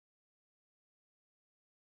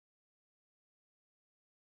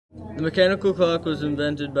The mechanical clock was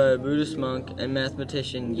invented by a Buddhist monk and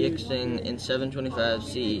mathematician Yixing in 725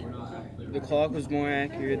 CE. The clock was more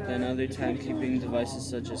accurate than other timekeeping devices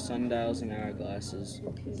such as sundials and hourglasses.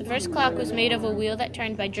 The first clock was made of a wheel that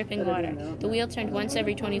turned by dripping water. The wheel turned once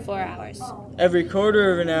every 24 hours. Every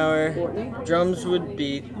quarter of an hour, drums would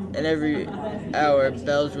beat, and every hour,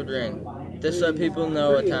 bells would ring. This let people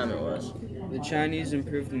know what time it was. The Chinese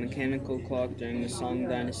improved the mechanical clock during the Song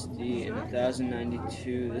dynasty in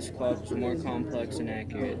 1092. This clock was more complex and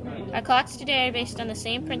accurate. Our clocks today are based on the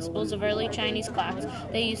same principles of early Chinese clocks.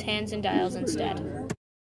 They use hands and dials instead.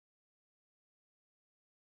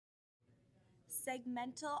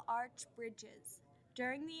 Segmental arch bridges.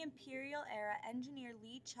 During the Imperial era, engineer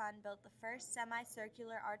Li Chun built the first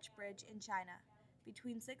semicircular arch bridge in China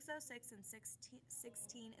between 606 and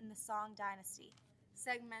 616 in the Song dynasty.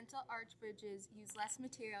 Segmental arch bridges use less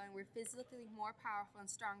material and were physically more powerful and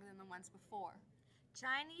stronger than the ones before.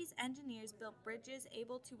 Chinese engineers built bridges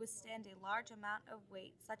able to withstand a large amount of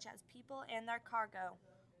weight, such as people and their cargo.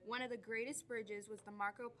 One of the greatest bridges was the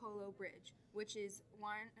Marco Polo Bridge, which is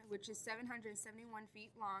 771 feet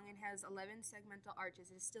long and has 11 segmental arches.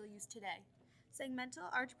 It is still used today. Segmental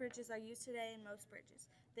arch bridges are used today in most bridges.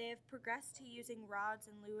 They have progressed to using rods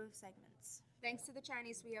in lieu of segments. Thanks to the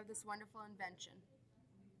Chinese, we have this wonderful invention.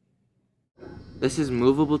 This is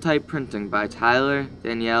movable type printing by Tyler,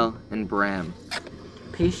 Danielle, and Bram.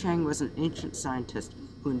 Pei Shang was an ancient scientist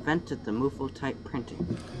who invented the movable type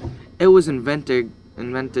printing. It was invented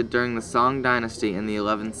during the Song dynasty in the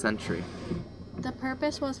 11th century. The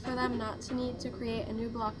purpose was for them not to need to create a new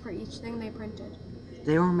block for each thing they printed.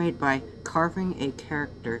 They were made by carving a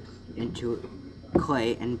character into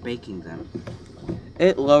clay and baking them.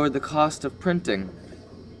 It lowered the cost of printing.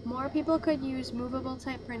 More people could use movable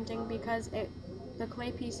type printing because the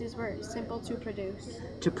clay pieces were simple to produce.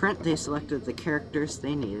 To print, they selected the characters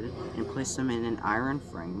they needed and placed them in an iron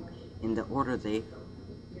frame in the order they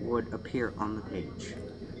would appear on the page.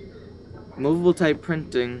 Movable type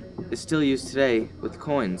printing is still used today with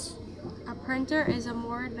coins. A printer is a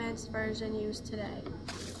more advanced version used today.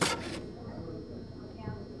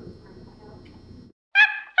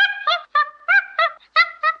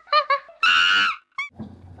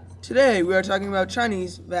 Today we are talking about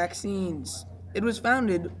Chinese vaccines. It was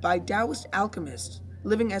founded by Taoist alchemists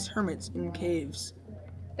living as hermits in caves.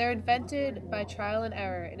 They're invented by trial and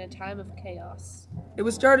error in a time of chaos. It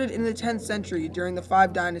was started in the 10th century during the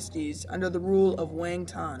 5 dynasties under the rule of Wang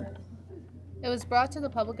Tan. It was brought to the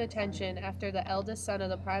public attention after the eldest son of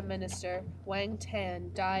the Prime Minister, Wang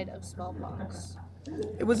Tan, died of smallpox.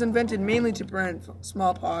 It was invented mainly to prevent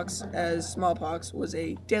smallpox, as smallpox was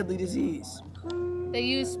a deadly disease. They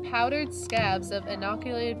used powdered scabs of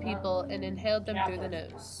inoculated people and inhaled them through the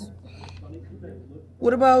nose.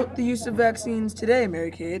 What about the use of vaccines today,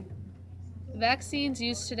 Mary-Kate? Vaccines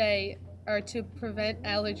used today are to prevent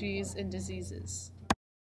allergies and diseases.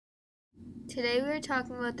 Today we are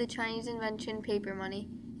talking about the Chinese invention paper money.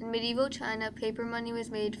 In medieval China, paper money was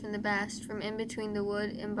made from the bast from in between the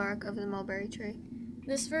wood and bark of the mulberry tree.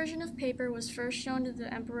 This version of paper was first shown to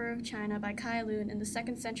the Emperor of China by Kai Lun in the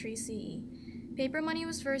 2nd century CE. Paper money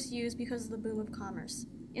was first used because of the boom of commerce.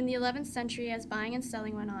 In the 11th century, as buying and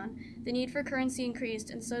selling went on, the need for currency increased,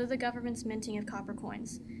 and so did the government's minting of copper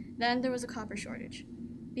coins. Then there was a copper shortage.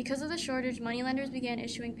 Because of the shortage, moneylenders began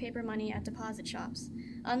issuing paper money at deposit shops.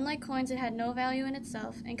 Unlike coins, it had no value in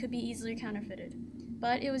itself and could be easily counterfeited.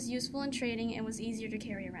 But it was useful in trading and was easier to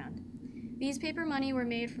carry around. These paper money were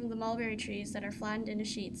made from the mulberry trees that are flattened into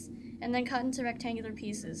sheets, and then cut into rectangular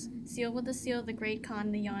pieces, sealed with the seal of the Great Khan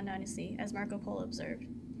in the Yuan dynasty, as Marco Polo observed.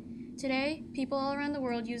 Today, people all around the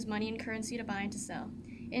world use money and currency to buy and to sell.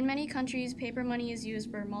 In many countries, paper money is used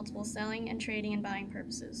for multiple selling and trading and buying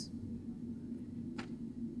purposes.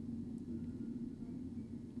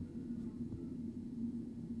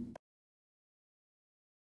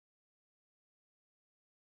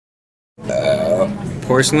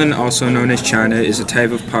 Porcelain, also known as china, is a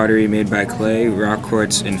type of pottery made by clay, rock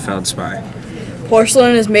quartz, and feldspar.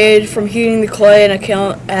 Porcelain is made from heating the clay in a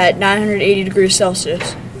kiln at 980 degrees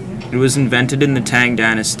Celsius. It was invented in the Tang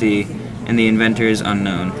dynasty, and the inventor is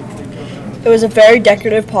unknown. It was a very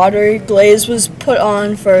decorative pottery. Glaze was put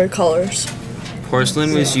on for colors.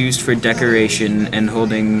 Porcelain was used for decoration and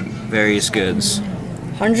holding various goods.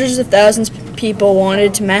 Hundreds of thousands of people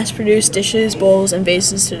wanted to mass-produce dishes, bowls, and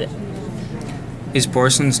vases today. Is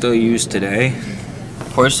porcelain still used today?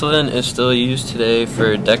 Porcelain is still used today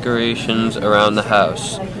for decorations around the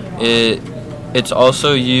house. It's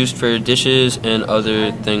also used for dishes and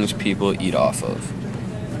other things people eat off of.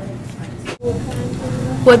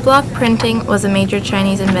 Woodblock printing was a major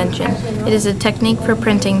Chinese invention. It is a technique for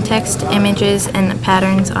printing text, images, and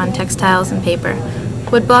patterns on textiles and paper.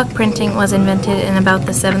 Woodblock printing was invented in about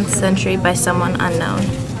the 7th century by someone unknown.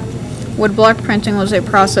 Woodblock printing was a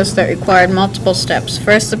process that required multiple steps.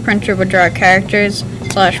 First, the printer would draw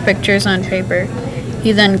characters/pictures on paper.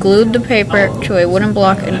 He then glued the paper to a wooden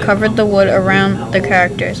block and covered the wood around the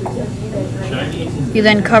characters. He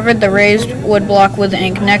then covered the raised wood block with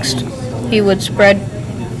ink. Next, he would spread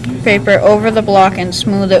paper over the block and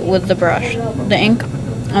smooth it with the brush. The ink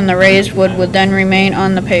on the raised wood would then remain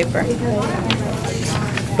on the paper.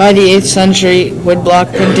 By the 8th century,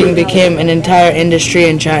 woodblock printing became an entire industry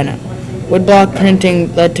in China. Woodblock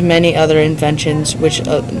printing led to many other inventions, which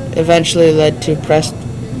eventually led to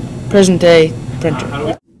present-day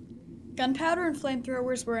printer. Gunpowder and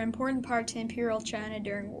flamethrowers were an important part to Imperial China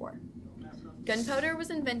during war. Gunpowder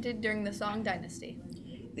was invented during the Song Dynasty.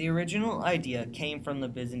 The original idea came from the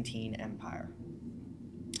Byzantine Empire.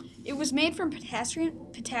 It was made from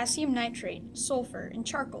potassium nitrate, sulfur, and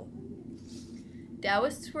charcoal.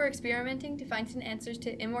 Taoists were experimenting to find some answers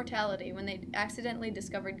to immortality when they accidentally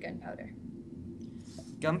discovered gunpowder.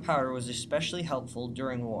 Gunpowder was especially helpful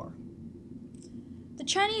during war. The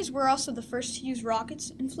Chinese were also the first to use rockets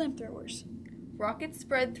and flamethrowers. Rockets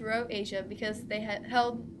spread throughout Asia because they had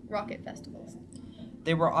held rocket festivals.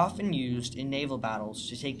 They were often used in naval battles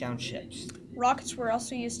to take down ships. Rockets were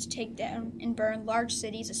also used to take down and burn large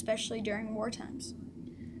cities, especially during war times.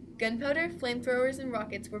 Gunpowder, flamethrowers, and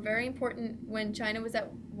rockets were very important when China was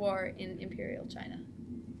at war in Imperial China.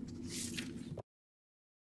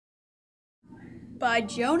 By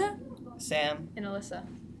Jonah, Sam, and Alyssa.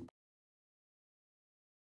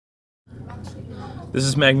 This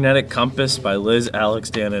is Magnetic Compass by Liz, Alex,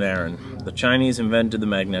 Dan, and Aaron. The Chinese invented the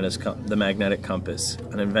magnetic compass,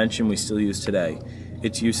 an invention we still use today.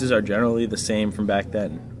 Its uses are generally the same from back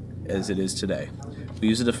then as it is today. We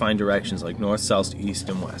use it to find directions like north, south, east,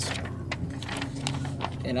 and west.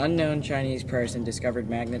 An unknown Chinese person discovered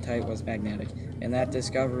magnetite was magnetic, and that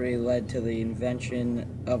discovery led to the invention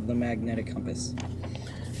of the magnetic compass.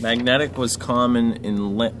 Magnetic was common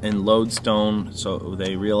in lodestone, so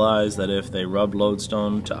they realized that if they rubbed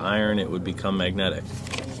lodestone to iron, it would become magnetic.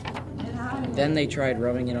 Then they tried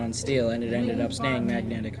rubbing it on steel, and it ended up staying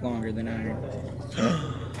magnetic longer than iron.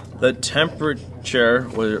 The temperature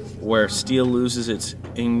where steel loses its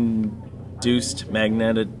induced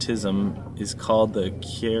magnetism is called the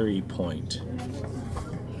Curie point.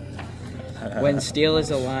 When steel is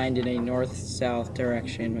aligned in a north-south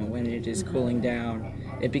direction when it is cooling down,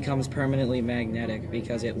 it becomes permanently magnetic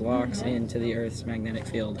because it locks into the Earth's magnetic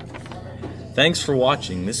field. Thanks for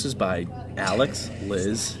watching. This is by Alex,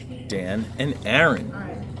 Liz, Dan, and Aaron.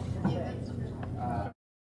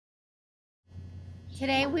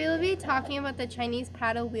 Today we will be talking about the Chinese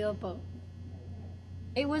paddle wheel boat.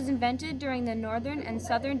 It was invented during the Northern and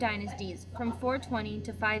Southern dynasties from 420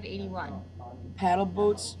 to 581. Paddle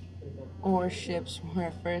boats or ships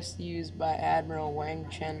were first used by Admiral Wang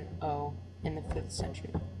Chen-o in the 5th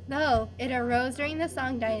century. Though it arose during the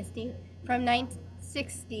Song Dynasty from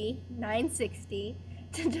 960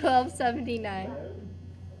 to 1279.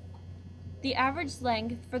 The average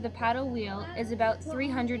length for the paddle wheel is about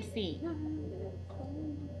 300 feet.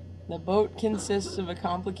 The boat consists of a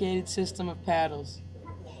complicated system of paddles.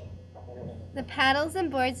 The paddles and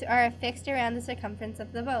boards are affixed around the circumference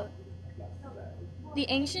of the boat. The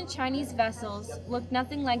ancient Chinese vessels looked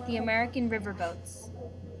nothing like the American riverboats.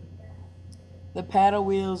 The paddle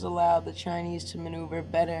wheels allowed the Chinese to maneuver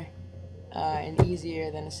better and easier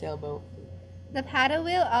than a sailboat. The paddle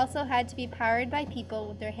wheel also had to be powered by people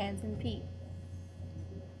with their hands and feet.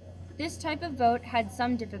 This type of boat had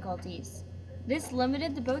some difficulties. This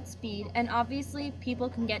limited the boat's speed, and obviously people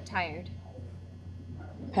can get tired.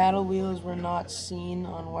 Paddle wheels were not seen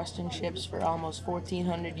on Western ships for almost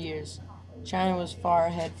 1400 years. China was far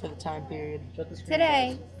ahead for the time period.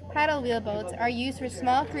 Today, paddle wheel boats are used for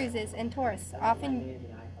small cruises, and tourists often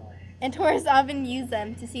use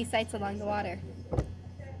them to see sights along the water.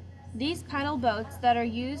 These paddle boats that are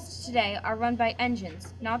used today are run by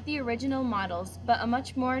engines, not the original models, but a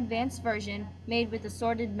much more advanced version made with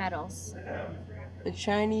assorted metals. The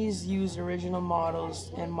Chinese used original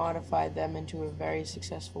models and modified them into very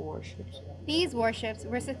successful warships. These warships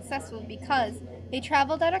were successful because they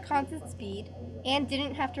traveled at a constant speed and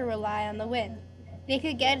didn't have to rely on the wind. They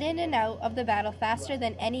could get in and out of the battle faster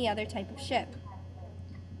than any other type of ship.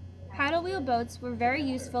 Paddle wheel boats were very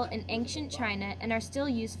useful in ancient China and are still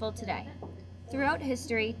useful today. Throughout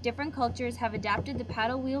history, different cultures have adapted the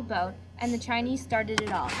paddle wheel boat, and the Chinese started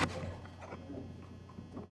it all.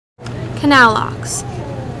 Canal locks.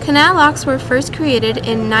 Canal locks were first created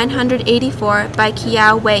in 984 by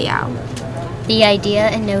Qiao Weiyao. The idea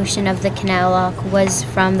and notion of the canal lock was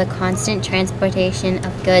from the constant transportation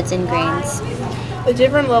of goods and grains. The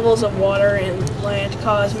different levels of water and land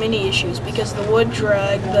caused many issues because the wood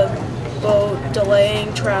dragged the boat,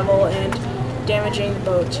 delaying travel and damaging the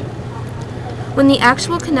boat. When the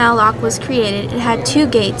actual canal lock was created, it had 2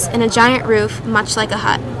 gates and a giant roof, much like a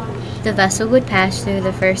hut. The vessel would pass through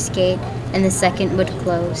the first gate and the second would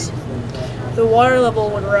close. The water level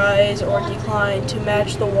would rise or decline to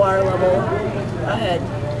match the water level ahead.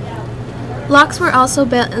 Locks were also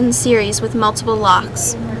built in series with multiple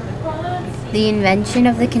locks. The invention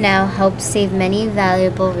of the canal helped save many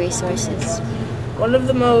valuable resources. One of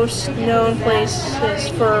the most known places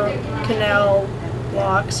for canal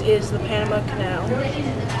locks is the Panama Canal.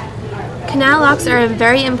 Canal locks are a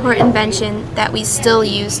very important invention that we still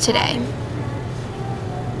use today.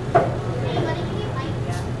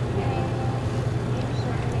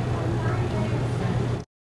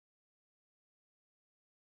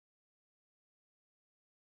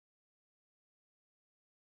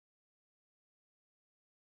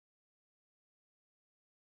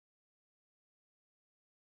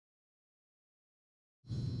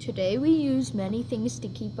 Today we use many things to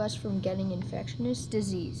keep us from getting infectious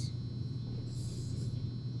disease.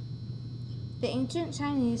 The ancient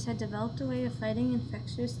Chinese had developed a way of fighting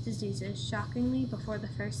infectious diseases shockingly before the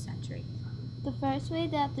 1st century. The first way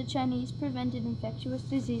that the Chinese prevented infectious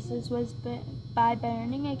diseases was by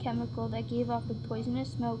burning a chemical that gave off a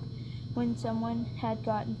poisonous smoke when someone had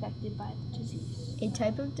got infected by the disease. A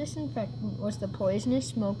type of disinfectant was the poisonous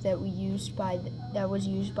smoke that was used by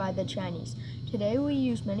the Chinese. Today we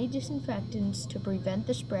use many disinfectants to prevent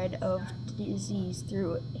the spread of disease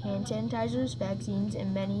through hand sanitizers, vaccines,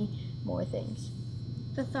 and many more things.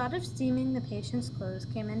 The thought of steaming the patient's clothes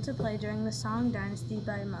came into play during the Song dynasty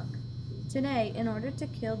by a monk. Today, in order to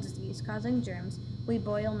kill disease-causing germs, we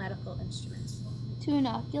boil medical instruments. To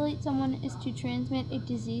inoculate someone is to transmit a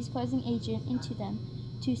disease-causing agent into them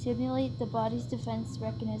to simulate the body's defense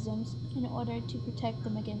mechanisms in order to protect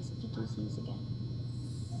them against the disease again.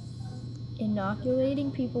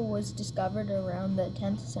 Inoculating people was discovered around the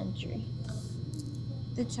 10th century.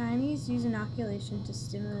 The Chinese use inoculation to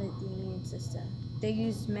stimulate the immune system. They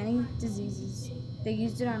used it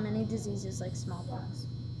on many diseases like smallpox.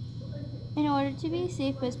 In order to be as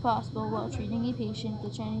safe as possible while treating a patient,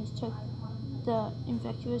 the Chinese took the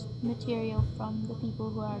infectious material from the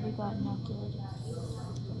people who already got inoculated.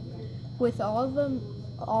 With all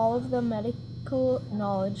of the medical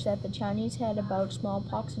knowledge that the Chinese had about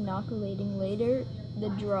smallpox inoculating, later the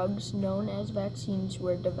drugs known as vaccines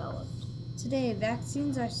were developed. Today,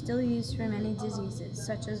 vaccines are still used for many diseases,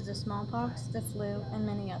 such as the smallpox, the flu, and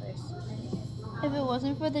many others. If it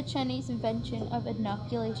wasn't for the Chinese invention of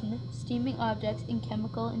inoculation, steaming objects, and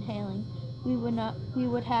chemical inhaling, we would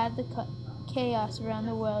have the chaos around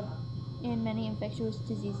the world, and many infectious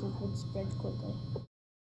diseases would spread quickly.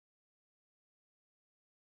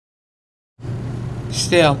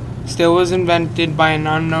 Steel was invented by an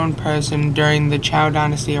unknown person during the Zhou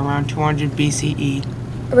dynasty around 200 BCE.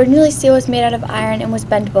 Originally, steel was made out of iron and was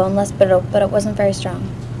bendable and less brittle, but it wasn't very strong.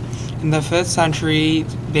 In the 5th century,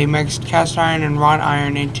 they mixed cast iron and wrought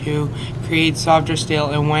iron to create softer steel,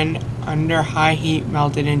 and when under high heat,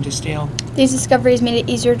 melted into steel. These discoveries made it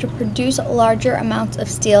easier to produce larger amounts of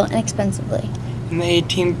steel inexpensively. In the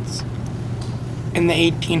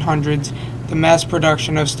 1800s, the mass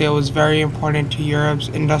production of steel was very important to Europe's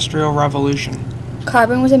Industrial Revolution.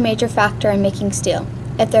 Carbon was a major factor in making steel.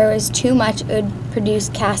 If there was too much, it would produce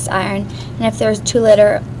cast iron, and if there was too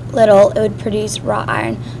little, it would produce wrought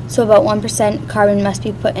iron. So about 1% carbon must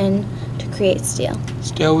be put in to create steel.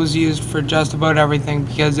 Steel was used for just about everything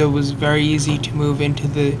because it was very easy to move into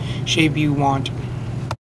the shape you want.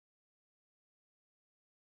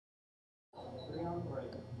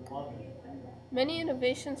 Many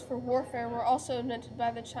innovations for warfare were also invented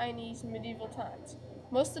by the Chinese in medieval times,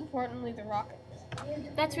 most importantly the rocket.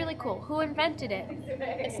 That's really cool. Who invented it?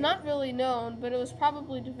 It's not really known, but it was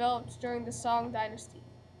probably developed during the Song dynasty.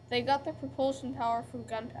 They got their propulsion power from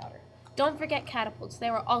gunpowder. Don't forget catapults.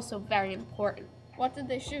 They were also very important. What did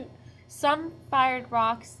they shoot? Some fired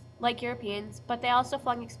rocks, like Europeans, but they also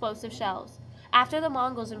flung explosive shells. After the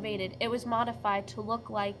Mongols invaded, it was modified to look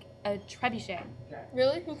like a trebuchet.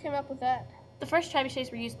 Really? Who came up with that? The first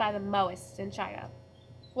trebuchets were used by the Maoists in China.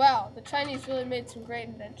 Wow, the Chinese really made some great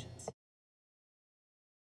inventions.